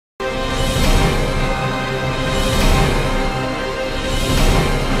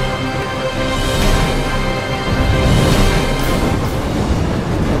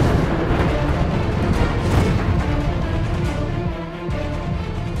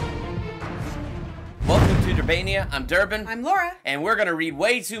Durbania. I'm Durbin. I'm Laura. And we're going to read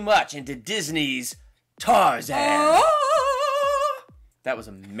way too much into Disney's Tarzan. Oh! That was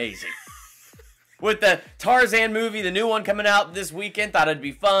amazing. With the Tarzan movie, the new one coming out this weekend, thought it'd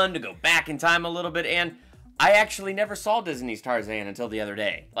be fun to go back in time a little bit. And I actually never saw Disney's Tarzan until the other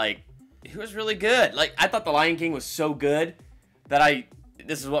day. Like, it was really good. Like, I thought The Lion King was so good that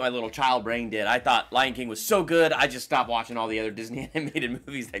this is what my little child brain did. I thought Lion King was so good, I just stopped watching all the other Disney animated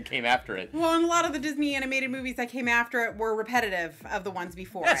movies that came after it. Well, and a lot of the Disney animated movies that came after it were repetitive of the ones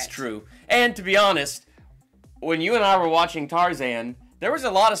before That's true. And to be honest, when you and I were watching Tarzan, there was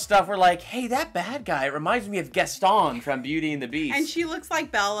a lot of stuff where like, hey, that bad guy, it reminds me of Gaston from Beauty and the Beast. And she looks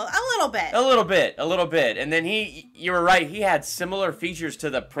like Belle a little bit. A little bit. And then you were right, he had similar features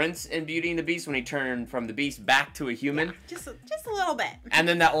to the prince in Beauty and the Beast when he turned from the beast back to a human. Yeah, just a little bit. And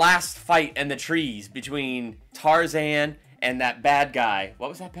then that last fight in the trees between Tarzan and that bad guy.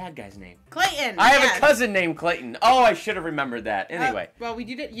 What was that bad guy's name? Clayton. I have a cousin named Clayton. Oh, I should have remembered that. Anyway. Well,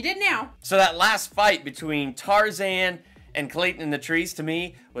 you did now. So that last fight between Tarzan and Clayton in the trees, to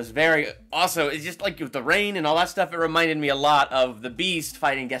me, was very... Also, it's just like with the rain and all that stuff, it reminded me a lot of the Beast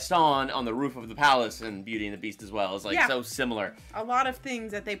fighting Gaston on the roof of the palace in Beauty and the Beast as well. It's like so similar. A lot of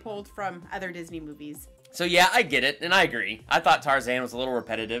things that they pulled from other Disney movies. So yeah, I get it, and I agree. I thought Tarzan was a little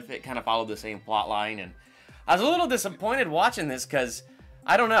repetitive. It kind of followed the same plot line, and I was a little disappointed watching this because,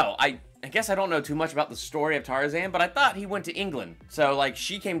 I don't know, I guess I don't know too much about the story of Tarzan, but I thought he went to England. So, like,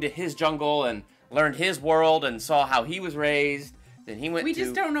 she came to his jungle and learned his world and saw how he was raised. Then he went We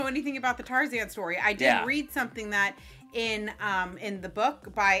just don't know anything about the Tarzan story. I did read something that in the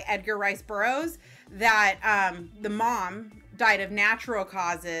book by Edgar Rice Burroughs that the mom died of natural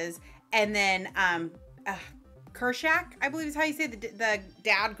causes, and then Kershak, I believe is how you say the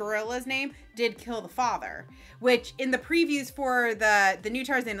dad gorilla's name, did kill the father. Which in the previews for the new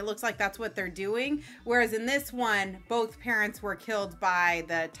Tarzan, it looks like that's what they're doing. Whereas in this one, both parents were killed by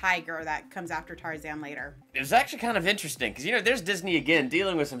the tiger that comes after Tarzan later. It was actually kind of interesting because, you know, there's Disney again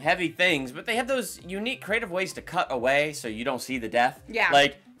dealing with some heavy things, but they have those unique creative ways to cut away so you don't see the death. Yeah.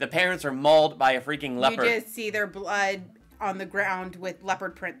 Like, the parents are mauled by a freaking leopard. You just see their blood on the ground with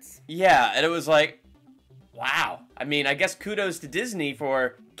leopard prints. Yeah, and it was like, wow. I mean, I guess kudos to Disney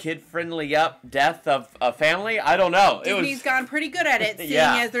for kid-friendly death of a family. I don't know. Disney's gone pretty good at it, seeing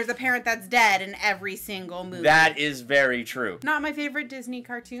as there's a parent that's dead in every single movie. That is very true. Not my favorite Disney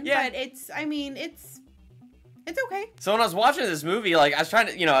cartoon, but it's okay. So when I was watching this movie, like, I was trying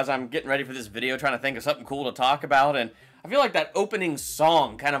to, you know, as I'm getting ready for this video, trying to think of something cool to talk about, and I feel like that opening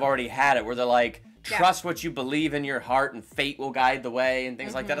song kind of already had it, where they're like, trust what you believe in your heart and fate will guide the way, and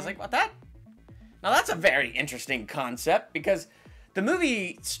things like that. I was like, what, that? Now that's a very interesting concept, because the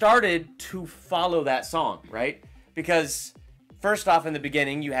movie started to follow that song, right? Because first off, in the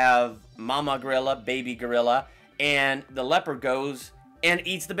beginning, you have Mama Gorilla, Baby Gorilla, and the leopard goes and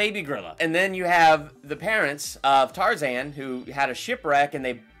eats the baby gorilla. And then you have the parents of Tarzan who had a shipwreck and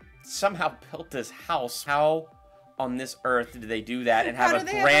they somehow built this house. How on this earth did they do that and have a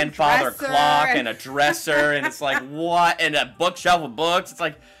grandfather clock and a dresser and it's like, what? And a bookshelf of books. It's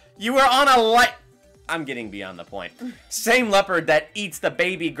like, you were on a light. I'm getting beyond the point. Same leopard that eats the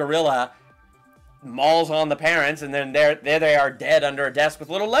baby gorilla mauls on the parents, and then there they are dead under a desk with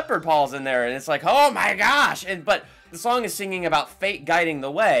little leopard paws in there, and it's like, oh my gosh! But the song is singing about fate guiding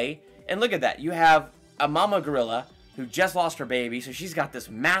the way, and look at that. You have a mama gorilla who just lost her baby, so she's got this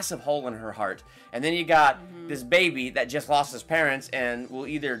massive hole in her heart, and then you got this baby that just lost his parents and will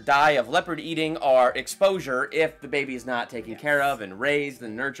either die of leopard eating or exposure if the baby is not taken care of and raised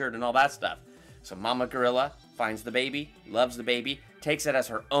and nurtured and all that stuff. So Mama Gorilla finds the baby, loves the baby, takes it as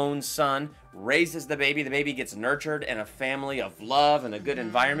her own son, raises the baby gets nurtured in a family of love and a good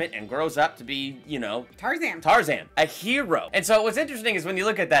environment, and grows up to be, you know... Tarzan, a hero. And so what's interesting is when you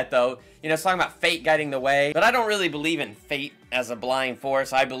look at that, though, you know, it's talking about fate guiding the way, but I don't really believe in fate as a blind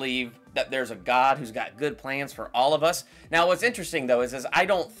force. I believe that there's a God who's got good plans for all of us. Now, what's interesting, though, is I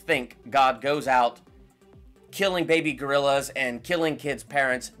don't think God goes out killing baby gorillas and killing kids'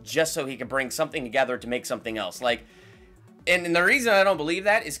 parents just so he can bring something together to make something else. Like, and the reason I don't believe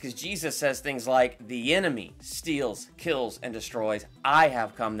that is because Jesus says things like, the enemy steals, kills, and destroys. I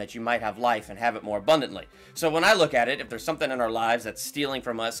have come that you might have life and have it more abundantly. So when I look at it, if there's something in our lives that's stealing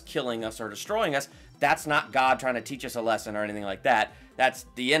from us, killing us, or destroying us, that's not God trying to teach us a lesson or anything like that. That's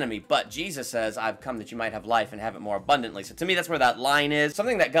the enemy. But Jesus says, I've come that you might have life and have it more abundantly. So to me, that's where that line is.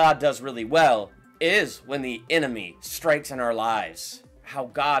 Something that God does really well is when the enemy strikes in our lives, how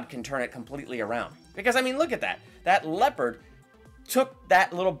God can turn it completely around. Because, I mean, look at that. That leopard took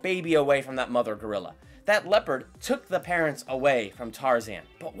that little baby away from that mother gorilla. that leopard took the parents away from Tarzan.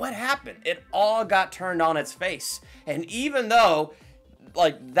 But what happened? It all got turned on its face. And even though,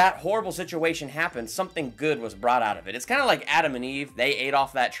 like, that horrible situation happened, something good was brought out of it. It's kind of like Adam and Eve. They ate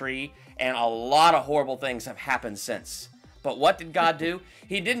off that tree, and a lot of horrible things have happened since. But what did God do?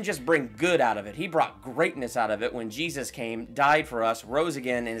 He didn't just bring good out of it. He brought greatness out of it when Jesus came, died for us, rose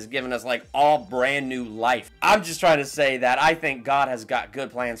again, and has given us, like, all brand new life. I'm just trying to say that I think God has got good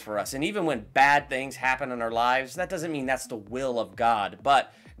plans for us. And even when bad things happen in our lives, that doesn't mean that's the will of God.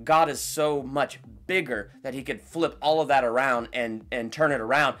 But God is so much bigger that he could flip all of that around and turn it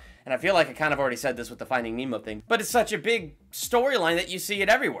around. And I feel like I kind of already said this with the Finding Nemo thing, but it's such a big storyline that you see it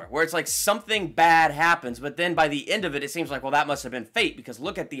everywhere, where it's like something bad happens, but then by the end of it, it seems like, well, that must have been fate, because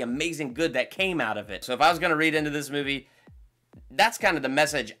look at the amazing good that came out of it. So if I was going to read into this movie, that's kind of the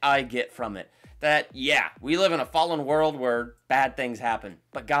message I get from it. That, yeah, we live in a fallen world where bad things happen,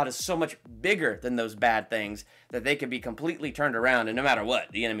 but God is so much bigger than those bad things that they can be completely turned around, and no matter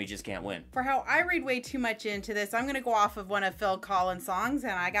what, the enemy just can't win. For how I read way too much into this, I'm going to go off of one of Phil Collins' songs,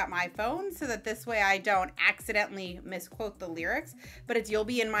 and I got my phone so that this way I don't accidentally misquote the lyrics, but it's "You'll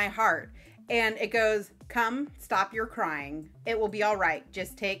Be in My Heart." And it goes, "Come, stop your crying. It will be all right.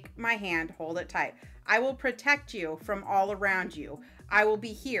 Just take my hand, hold it tight. I will protect you from all around you. I will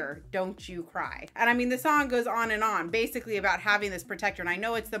be here. Don't you cry." And I mean, the song goes on, basically about having this protector. And I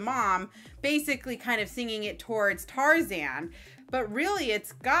know it's the mom basically kind of singing it towards Tarzan, but really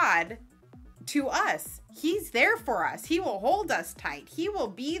it's God to us. He's there for us. He will hold us tight. He will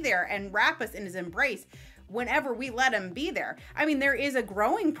be there and wrap us in his embrace whenever we let him be there. I mean, there is a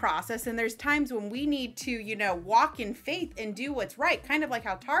growing process, and there's times when we need to, you know, walk in faith and do what's right. Kind of like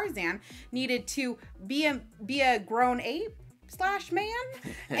how Tarzan needed to be a grown ape / man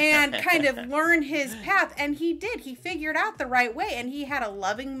and kind of learn his path, and he did. He figured out the right way, and he had a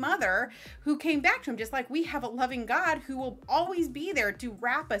loving mother who came back to him, just like we have a loving God who will always be there to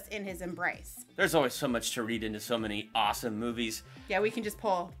wrap us in his embrace. There's always so much to read into so many awesome movies. Yeah, we can just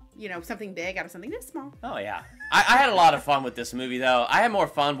pull, you know, something big out of something just small. Oh yeah, I had a lot of fun with this movie, though. I had more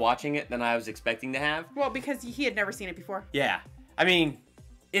fun watching it than I was expecting to have. Well, because he had never seen it before. Yeah, I mean,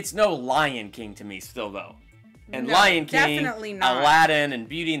 it's no Lion King to me still, though. And No, Lion King, definitely not. Aladdin, and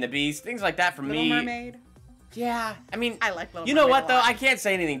Beauty and the Beast, things like that for me. Little Mermaid. Yeah, I mean, I like Little Mermaid. You know what, a though? lot. I can't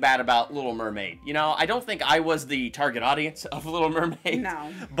say anything bad about Little Mermaid. You know, I don't think I was the target audience of Little Mermaid. No.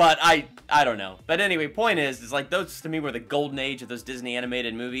 But I don't know. But anyway, point is like those to me were the golden age of those Disney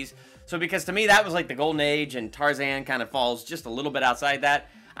animated movies. So because to me that was like the golden age, and Tarzan kind of falls just a little bit outside that,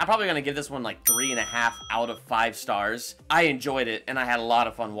 I'm probably going to give this one like 3.5 out of 5 stars. I enjoyed it, and I had a lot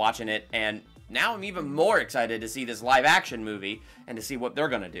of fun watching it, and now I'm even more excited to see this live action movie and to see what they're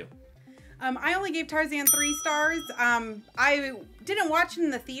going to do. I only gave Tarzan 3 stars. I didn't watch it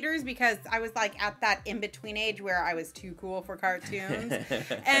in the theaters because I was like at that in-between age where I was too cool for cartoons.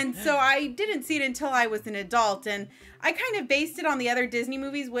 And so I didn't see it until I was an adult. And I kind of based it on the other Disney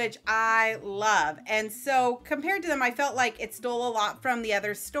movies, which I love. And so compared to them, I felt like it stole a lot from the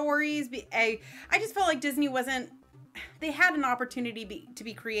other stories. I just felt like Disney wasn't... They had an opportunity to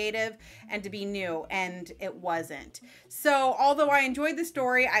be creative and to be new, and it wasn't. So although I enjoyed the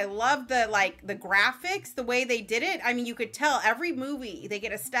story, I loved the graphics, the way they did it. I mean, you could tell every movie they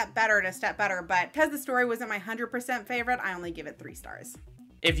get a step better and a step better, but because the story wasn't my 100% favorite, I only give it 3 stars.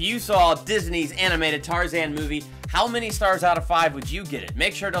 If you saw Disney's animated Tarzan movie, how many stars out of 5 would you get it?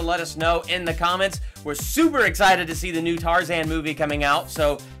 Make sure to let us know in the comments. We're super excited to see the new Tarzan movie coming out,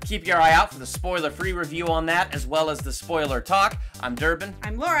 so keep your eye out for the spoiler-free review on that, as well as the spoiler talk. I'm Durbin.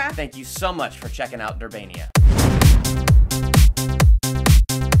 I'm Laura. Thank you so much for checking out Durbania.